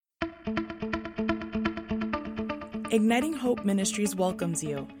Igniting Hope Ministries welcomes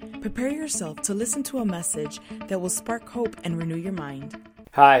you. Prepare yourself to listen to a message that will spark hope and renew your mind.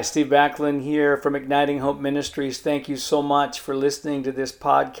 Hi, Steve Backlund here from Igniting Hope Ministries. Thank you so much for listening to this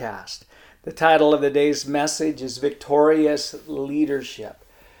podcast. The title of the day's message is Victorious Leadership.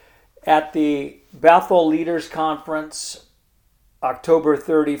 At the Bethel Leaders Conference, October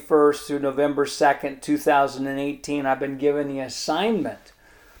 31st through November 2nd, 2018, I've been given the assignment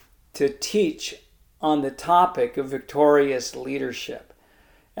to teach on the topic of victorious leadership.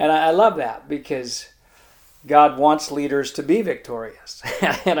 And I love that because God wants leaders to be victorious.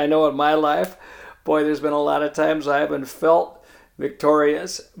 And I know in my life, boy, there's been a lot of times I haven't felt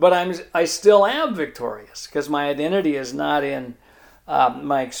victorious, but I still am victorious because my identity is not in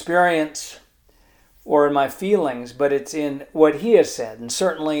my experience or in my feelings, but it's in what He has said. And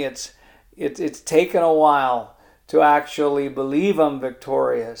certainly it's taken a while to actually believe I'm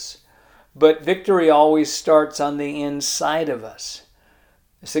victorious. But victory always starts on the inside of us.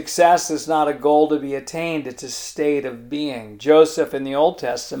 Success is not a goal to be attained, it's a state of being. Joseph in the Old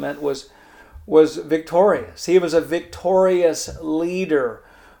Testament was victorious. He was a victorious leader,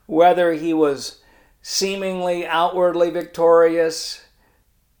 whether he was seemingly outwardly victorious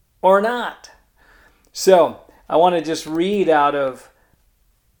or not. So, I want to just read out of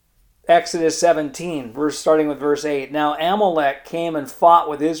Exodus 17, starting with verse 8. Now Amalek came and fought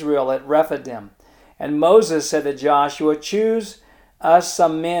with Israel at Rephidim. And Moses said to Joshua, choose us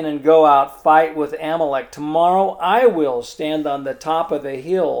some men and go out, fight with Amalek. Tomorrow I will stand on the top of the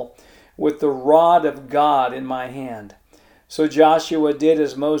hill with the rod of God in my hand. So Joshua did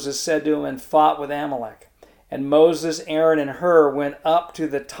as Moses said to him and fought with Amalek. And Moses, Aaron, and Hur went up to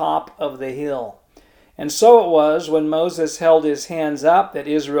the top of the hill. And so it was when Moses held his hands up that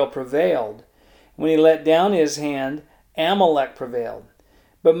Israel prevailed. When he let down his hand, Amalek prevailed.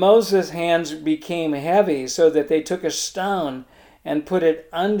 But Moses' hands became heavy so that they took a stone and put it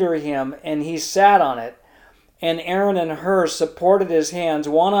under him, and he sat on it. And Aaron and Hur supported his hands,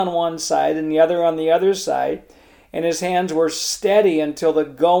 one on one side and the other on the other side, and his hands were steady until the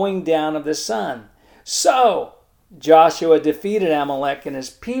going down of the sun. So Joshua defeated Amalek and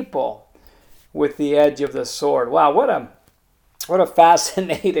his people with the edge of the sword. Wow, what a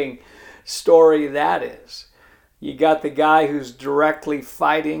fascinating story that is. You got the guy who's directly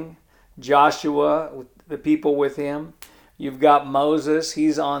fighting Joshua, the people with him. You've got Moses,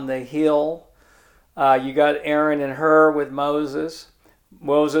 he's on the hill. You got Aaron and Hur with Moses.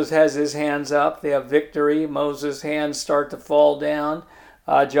 Moses has his hands up. They have victory. Moses' hands start to fall down.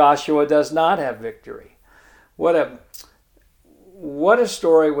 Joshua does not have victory. What a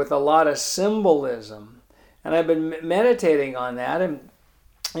story with a lot of symbolism. And I've been meditating on that. And,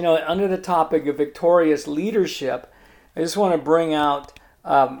 under the topic of victorious leadership, I just want to bring out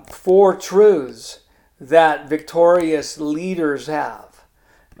 4 truths that victorious leaders have.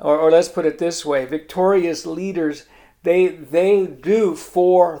 Or let's put it this way. Victorious leaders, they do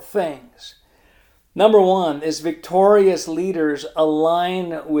 4 things. Number 1 is victorious leaders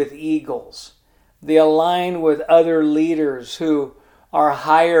align with eagles. They align with other leaders who are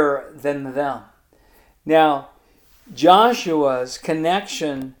higher than them. Now, Joshua's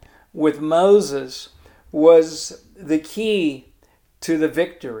connection with Moses was the key to the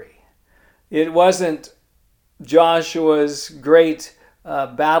victory. It wasn't Joshua's great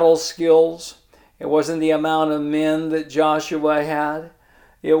battle skills. It wasn't the amount of men that Joshua had.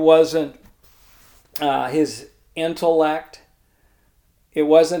 It wasn't his intellect. It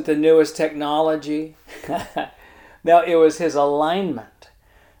wasn't the newest technology. No, it was his alignment.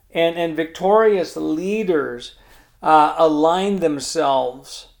 And victorious leaders align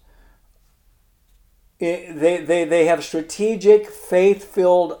themselves. They have strategic,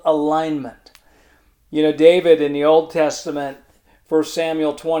 faith-filled alignment. David in the Old Testament, 1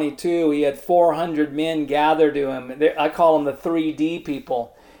 Samuel 22, he had 400 men gathered to him. I call them the 3D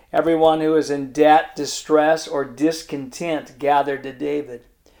people. Everyone who is in debt, distress, or discontent gathered to David.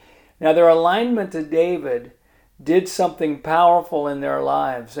 Now, their alignment to David did something powerful in their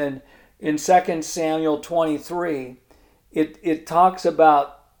lives. And in 2 Samuel 23, it talks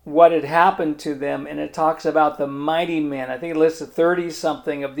about what had happened to them, and it talks about the mighty men. I think it lists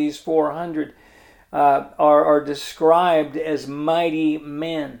 30-something of these 400 are described as mighty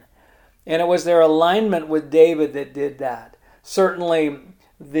men. And it was their alignment with David that did that. Certainly,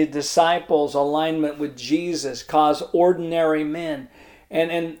 the disciples' alignment with Jesus caused ordinary men.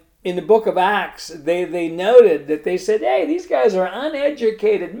 And in the book of Acts, they noted that they said, hey, these guys are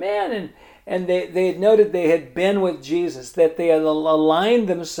uneducated men. And they had noted they had been with Jesus, that they had aligned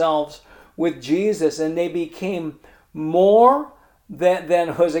themselves with Jesus, and they became more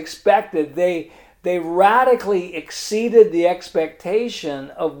than was expected. They they radically exceeded the expectation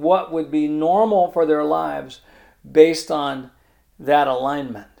of what would be normal for their lives based on that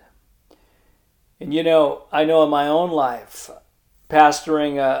alignment. And I know in my own life,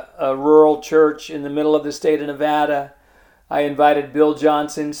 pastoring a rural church in the middle of the state of Nevada, I invited Bill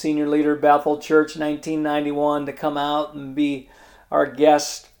Johnson, senior leader of Bethel Church, 1991, to come out and be our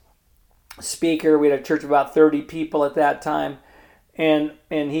guest speaker. We had a church of about 30 people at that time. And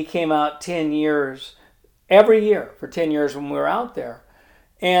he came out 10 years, every year for 10 years when we were out there.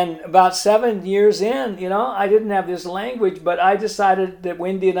 And about 7 years in, I didn't have this language, but I decided that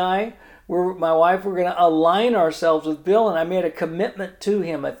Wendy and my wife, were going to align ourselves with Bill. And I made a commitment to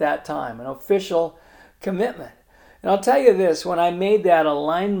him at that time, an official commitment. And I'll tell you this, when I made that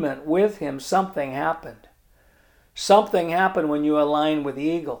alignment with him, something happened. Something happened when you align with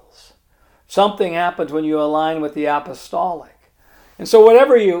eagles. Something happens when you align with the apostolic. And so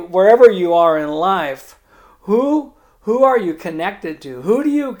wherever you are in life, who are you connected to? Who do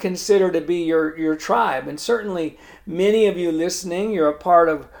you consider to be your tribe? And certainly many of you listening, you're a part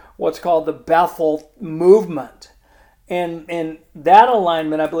of what's called the Bethel movement. And that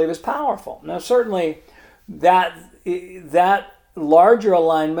alignment, I believe, is powerful. Now, certainly that larger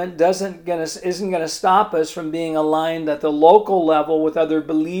alignment isn't going to stop us from being aligned at the local level with other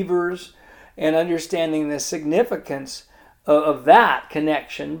believers and understanding the significance of that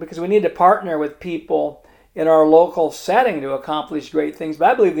connection, because we need to partner with people in our local setting to accomplish great things.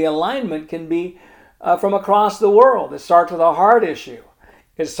 But I believe the alignment can be from across the world. It starts with a heart issue.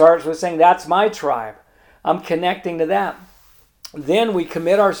 It starts with saying, that's my tribe. I'm connecting to that. Then we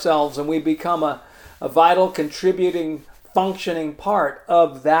commit ourselves and we become a vital, contributing, functioning part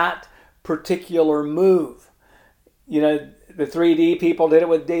of that particular move. The 3D people did it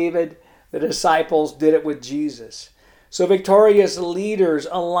with David. The disciples did it with Jesus. So victorious leaders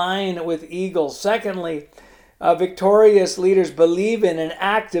align with eagles. Secondly, victorious leaders believe in and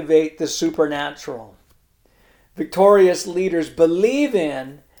activate the supernatural. Victorious leaders believe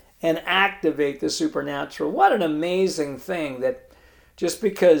in and activate the supernatural. What an amazing thing that just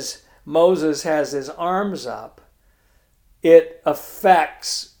because Moses has his arms up, it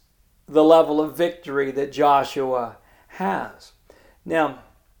affects the level of victory that Joshua has. Now,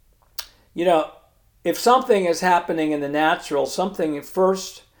 if something is happening in the natural, something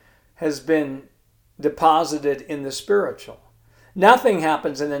first has been deposited in the spiritual. Nothing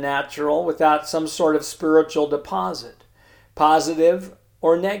happens in the natural without some sort of spiritual deposit, positive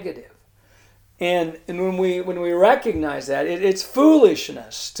or negative. And when we recognize that, it's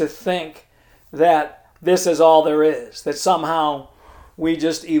foolishness to think that this is all there is, that somehow we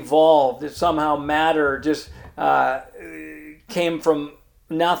just evolved, that somehow matter just came from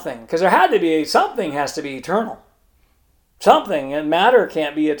nothing. Because something has to be eternal. Something, and matter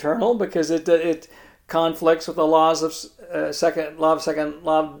can't be eternal because it conflicts with the laws of second law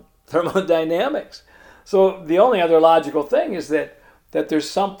of thermodynamics. So the only other logical thing is that there's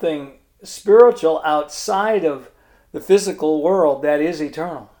something spiritual outside of the physical world that is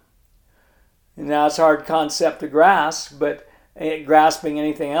eternal. And now it's a hard concept to grasp, but grasping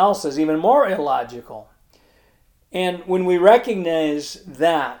anything else is even more illogical. And when we recognize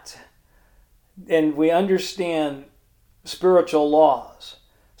that and we understand spiritual laws,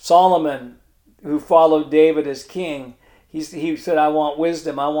 Solomon, who followed David as king, he said, I want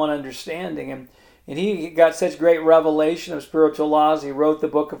wisdom, I want understanding. And he got such great revelation of spiritual laws. He wrote the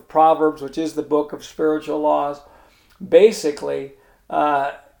book of Proverbs, which is the book of spiritual laws, basically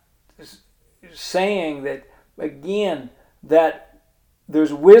saying that, again, that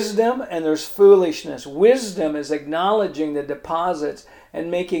there's wisdom and there's foolishness. Wisdom is acknowledging the deposits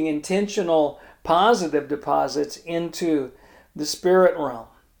and making intentional positive deposits into the spirit realm.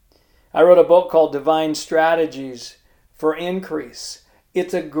 I wrote a book called Divine Strategies for Increase.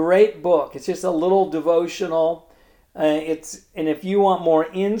 It's a great book. It's just a little devotional. And if you want more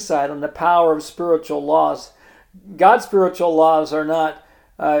insight on the power of spiritual laws, God's spiritual laws are not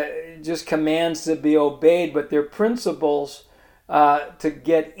just commands to be obeyed, but they're principles to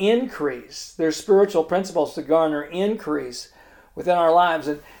get increase. They're spiritual principles to garner increase within our lives.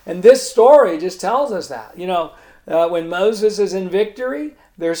 And this story just tells us that. When Moses is in victory,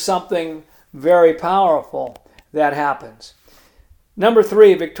 there's something very powerful that happens. Number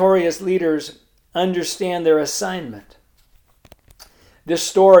 3, victorious leaders understand their assignment. This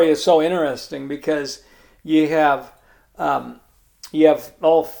story is so interesting because you have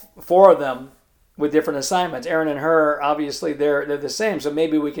all 4 of them with different assignments. Aaron and Hur, obviously, they're the same. So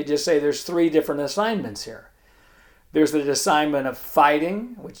maybe we could just say there's 3 different assignments here. There's the assignment of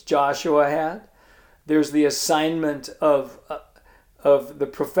fighting, which Joshua had. There's the assignment of the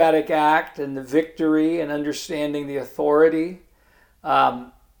prophetic act and the victory and understanding the authority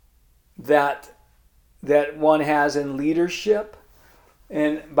that one has in leadership,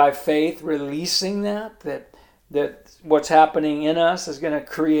 and by faith releasing that what's happening in us is going to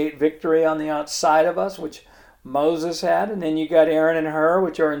create victory on the outside of us, which Moses had. And then you got Aaron and Hur,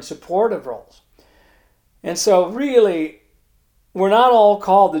 which are in supportive roles. And so really, we're not all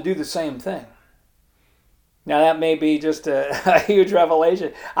called to do the same thing. Now that may be just a huge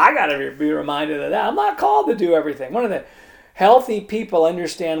revelation. I got to be reminded of that. I'm not called to do everything. One of the healthy people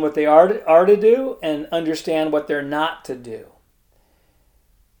understand what they are to do and understand what they're not to do.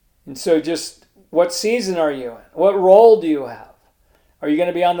 And so just what season are you in? What role do you have? Are you going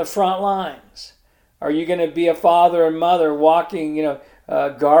to be on the front lines? Are you going to be a father and mother walking,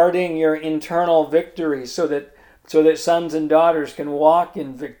 guarding your internal victory so that sons and daughters can walk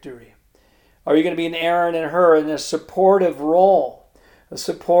in victory? Are you going to be an Aaron and Hur in a supportive role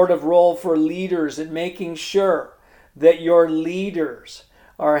for leaders and making sure that your leaders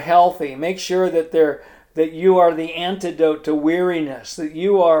are healthy? Make sure that you are the antidote to weariness, that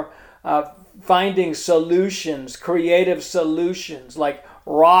you are finding solutions, creative solutions like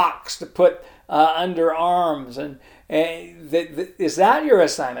rocks to put under arms. And is that your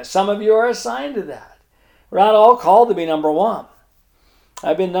assignment? Some of you are assigned to that. We're not all called to be number one.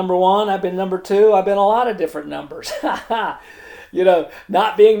 I've been number one, I've been number two, I've been a lot of different numbers. Not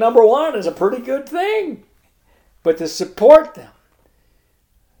being number one is a pretty good thing. But to support them.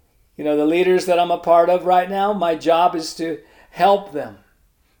 The leaders that I'm a part of right now, my job is to help them.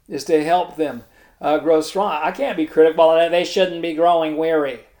 Grow strong. I can't be critical. They shouldn't be growing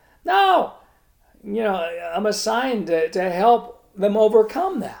weary. No. I'm assigned to help them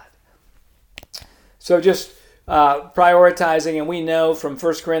overcome that. So just prioritizing, and we know from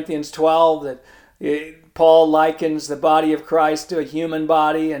 1 Corinthians 12 that Paul likens the body of Christ to a human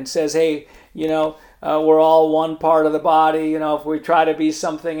body and says, hey, we're all one part of the body. If we try to be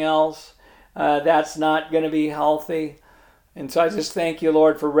something else, that's not going to be healthy. And so I just thank you,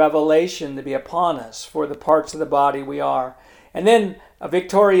 Lord, for revelation to be upon us for the parts of the body we are. And then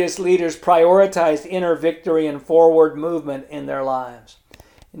victorious leaders prioritized inner victory and forward movement in their lives.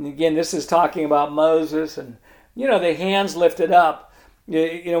 And again, this is talking about Moses and, the hands lifted up.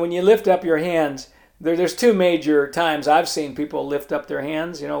 When you lift up your hands, there's two major times I've seen people lift up their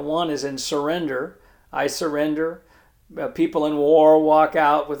hands. One is in surrender. I surrender. People in war walk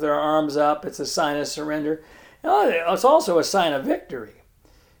out with their arms up. It's a sign of surrender. It's also a sign of victory.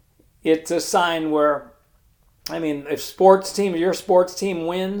 It's a sign where, if your sports team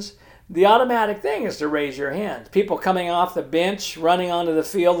wins, the automatic thing is to raise your hand. People coming off the bench, running onto the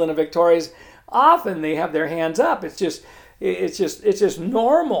field in a victorious, often they have their hands up. It's just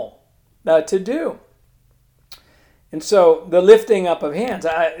normal to do. And so the lifting up of hands,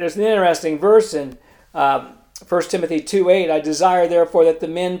 there's an interesting verse in 1 Timothy 2:8. I desire therefore that the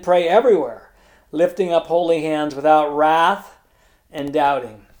men pray everywhere, lifting up holy hands without wrath and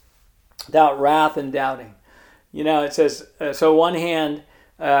doubting. Without wrath and doubting. It says, so one hand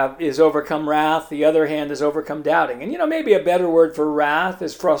is overcome wrath, the other hand is overcome doubting. And maybe a better word for wrath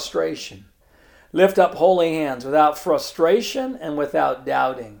is frustration. Lift up holy hands without frustration and without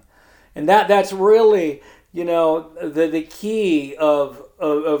doubting. And that's really, the key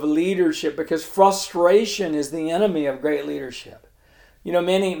of leadership, because frustration is the enemy of great leadership.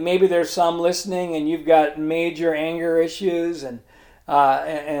 Maybe there's some listening and you've got major anger issues, and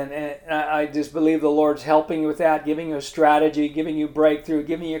I just believe the Lord's helping you with that, giving you a strategy, giving you breakthrough,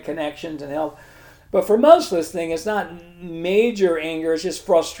 giving you connections and help. But for most listening, it's not major anger, it's just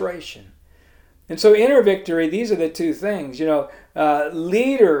frustration. And so inner victory, these are the two things.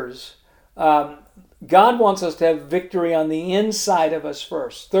 Leaders, God wants us to have victory on the inside of us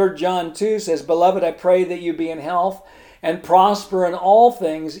first. 3 John 2 says, Beloved, I pray that you be in health and prosper in all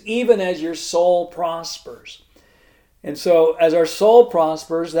things, even as your soul prospers. And so as our soul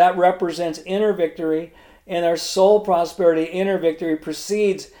prospers, that represents inner victory, and our soul prosperity, inner victory,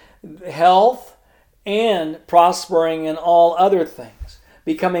 precedes health and prospering in all other things,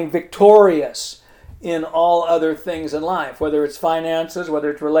 becoming victorious in all other things in life, whether it's finances,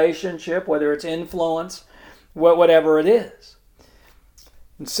 whether it's relationship, whether it's influence, whatever it is.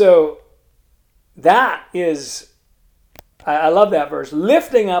 And so that is, I love that verse,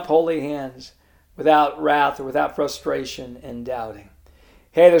 lifting up holy hands without wrath or without frustration and doubting.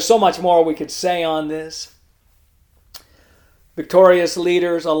 Hey, there's so much more we could say on this. Victorious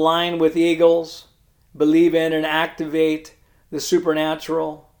leaders align with eagles, believe in and activate the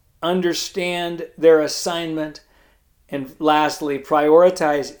supernatural, understand their assignment, and lastly,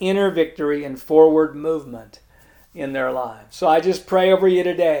 prioritize inner victory and forward movement in their lives. So I just pray over you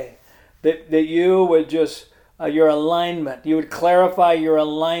today that you would just, your alignment, you would clarify your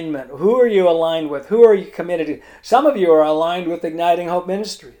alignment. Who are you aligned with? Who are you committed to? Some of you are aligned with Igniting Hope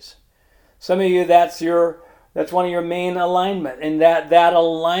Ministries. Some of you, that's one of your main alignment, and that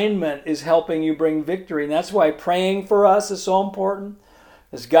alignment is helping you bring victory. And that's why praying for us is so important.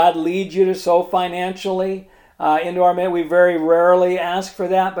 As God leads you to sow financially into our ministry, we very rarely ask for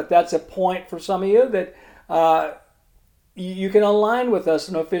that, but that's a point for some of you that you can align with us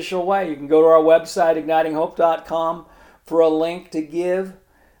in an official way. You can go to our website, ignitinghope.com, for a link to give.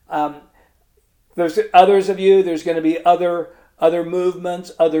 There's others of you, there's going to be other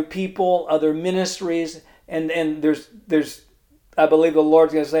movements, other people, other ministries, and there's I believe the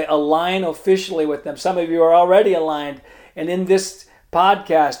Lord's going to say align officially with them. Some of you are already aligned, and in this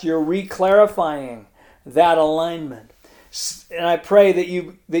podcast you're re-clarifying that alignment. And I pray that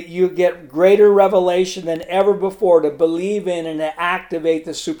you get greater revelation than ever before to believe in and to activate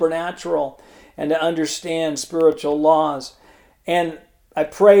the supernatural and to understand spiritual laws. And I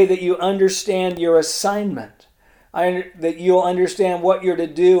pray that you understand your assignment. That you'll understand what you're to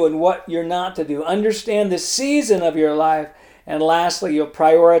do and what you're not to do. Understand the season of your life. And lastly, you'll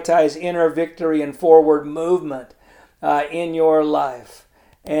prioritize inner victory and forward movement in your life.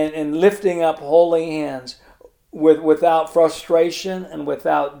 And lifting up holy hands without frustration and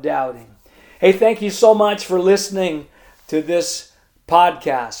without doubting. Hey, thank you so much for listening to this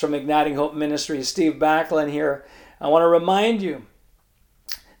podcast from Igniting Hope Ministries. Steve Backlund here. I want to remind you,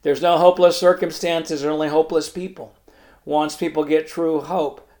 there's no hopeless circumstances, only hopeless people. Once people get true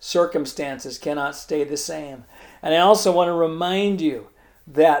hope, circumstances cannot stay the same. And I also want to remind you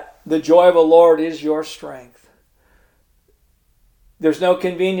that the joy of the Lord is your strength. There's no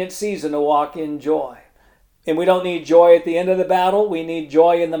convenient season to walk in joy. And we don't need joy at the end of the battle. We need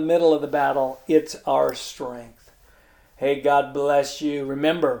joy in the middle of the battle. It's our strength. Hey, God bless you.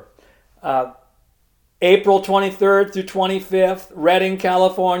 Remember, April 23rd through 25th, Redding,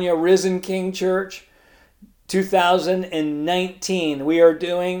 California, Risen King Church, 2019. We are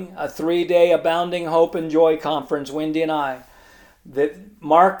doing a 3-day Abounding Hope and Joy Conference, Wendy and I.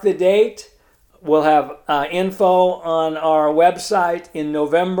 Mark the date. We'll have info on our website in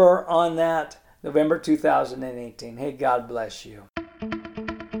November on that, November 2018. Hey, God bless you.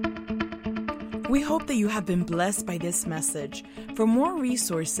 We hope that you have been blessed by this message. For more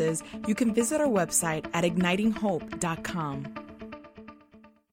resources, you can visit our website at ignitinghope.com.